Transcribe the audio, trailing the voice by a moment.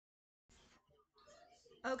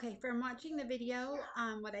Okay, from watching the video,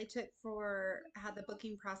 what I took for how the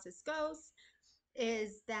booking process goes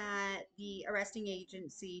is that the arresting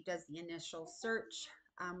agency does the initial search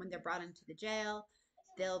when they're brought into the jail.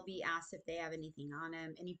 They'll be asked if they have anything on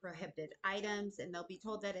them, any prohibited items, and they'll be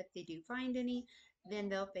told that if they do find any, then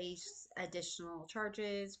they'll face additional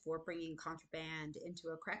charges for bringing contraband into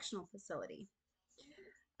a correctional facility.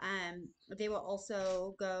 They will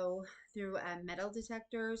also go through a metal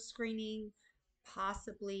detector screening,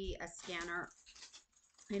 possibly a scanner.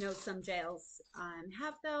 I know some jails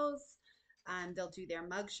have those. They'll do their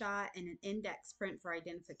mugshot and an index print for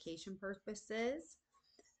identification purposes.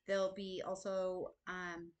 They'll be also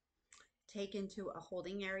taken to a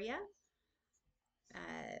holding area.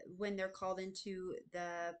 When they're called into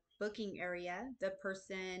the booking area, the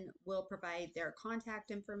person will provide their contact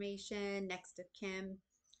information, next of kin,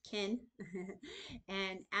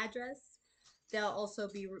 and address. They'll also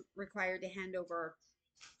be required to hand over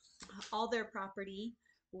all their property,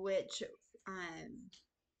 which um,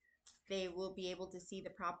 they will be able to see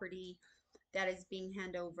the property that is being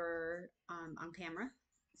handed over on camera.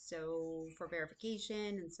 So for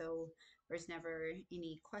verification, and so there's never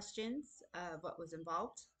any questions of what was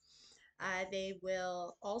involved. They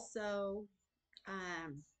will also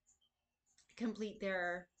um, complete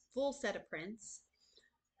their full set of prints,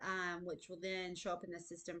 which will then show up in the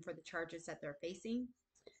system for the charges that they're facing.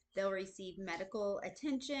 They'll receive medical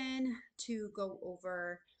attention to go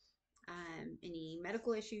over any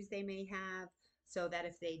medical issues they may have, so that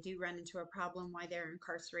if they do run into a problem while they're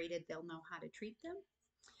incarcerated, they'll know how to treat them.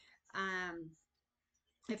 Um,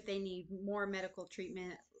 if they need more medical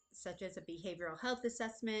treatment, such as a behavioral health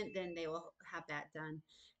assessment, then they will have that done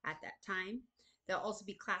at that time. They'll also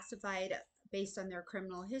be classified based on their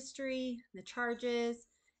criminal history, the charges,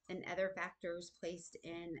 and other factors placed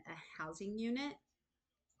in a housing unit.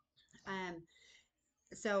 Um,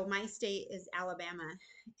 so my state is Alabama,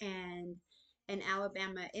 and in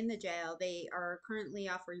Alabama, in the jail, they are currently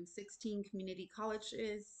offering 16 community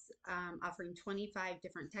colleges, offering 25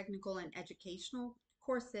 different technical and educational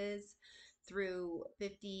courses through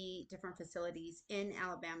 50 different facilities in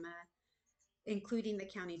Alabama, including the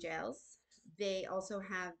county jails. They also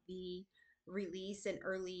have the release and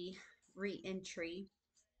early reentry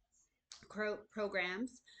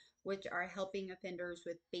programs, which are helping offenders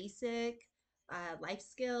with basic life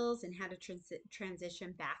skills and how to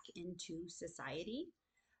transition back into society.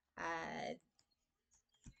 Uh,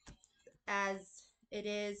 as it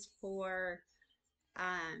is for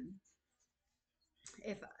um,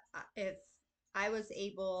 if I was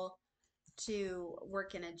able to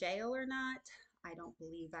work in a jail or not, I don't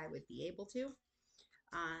believe I would be able to.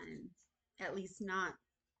 Um, at least not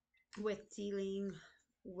with dealing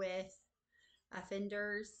with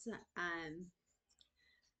offenders.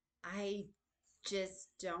 I just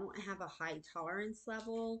don't have a high tolerance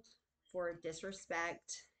level for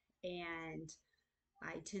disrespect, and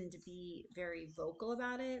I tend to be very vocal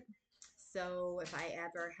about it. So if I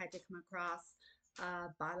ever had to come across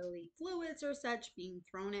bodily fluids or such being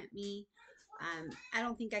thrown at me, I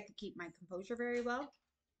don't think I could keep my composure very well.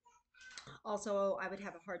 Also, I would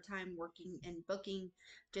have a hard time working and booking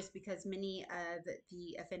just because many of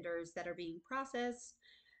the offenders that are being processed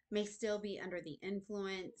may still be under the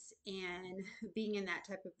influence, and being in that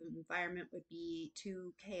type of environment would be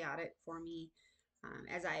too chaotic for me,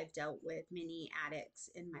 as I have dealt with many addicts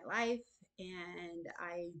in my life, and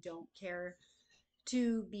I don't care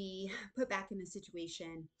to be put back in a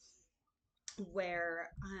situation where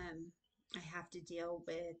I have to deal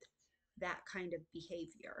with that kind of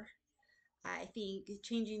behavior. I think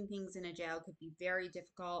changing things in a jail could be very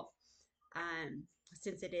difficult,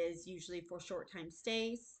 since it is usually for short time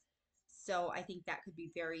stays. So I think that could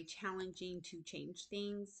be very challenging to change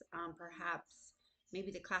things. Perhaps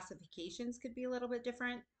maybe the classifications could be a little bit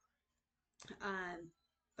different. Um,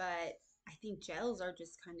 but I think jails are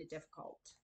just kind of difficult.